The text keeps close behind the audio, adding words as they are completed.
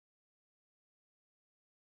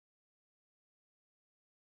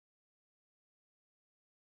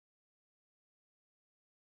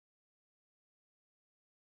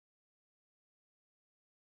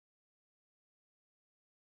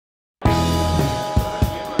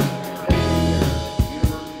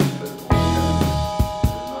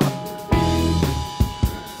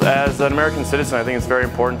As an American citizen, I think it's very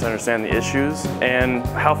important to understand the issues and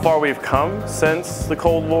how far we've come since the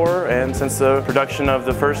Cold War and since the production of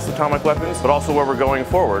the first atomic weapons, but also where we're going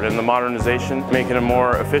forward in the modernization, making it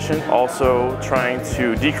more efficient, also trying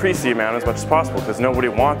to decrease the amount as much as possible, because nobody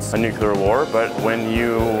wants a nuclear war, but when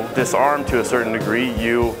you disarm to a certain degree,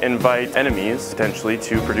 you invite enemies potentially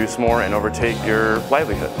to produce more and overtake your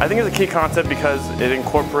livelihood. I think it's a key concept because it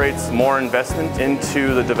incorporates more investment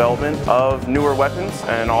into the development of newer weapons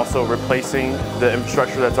and also replacing the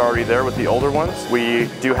infrastructure that's already there with the older ones. We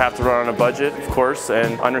do have to run on a budget, of course,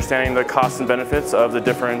 and understanding the costs and benefits of the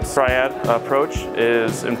different triad approach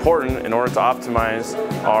is important in order to optimize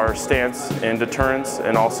our stance in deterrence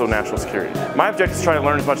and also national security. My objective is to try to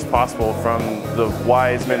learn as much as possible from the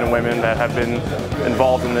wise men and women that have been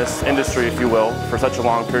involved in this industry, if you will, for such a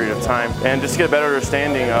long period of time, and just get a better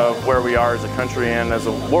understanding of where we are as a country and as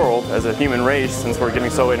a world, as a human race, since we're getting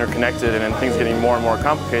so interconnected and things getting more and more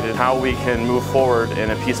complicated, how we can move forward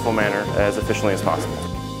in a peaceful manner as efficiently as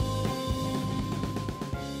possible.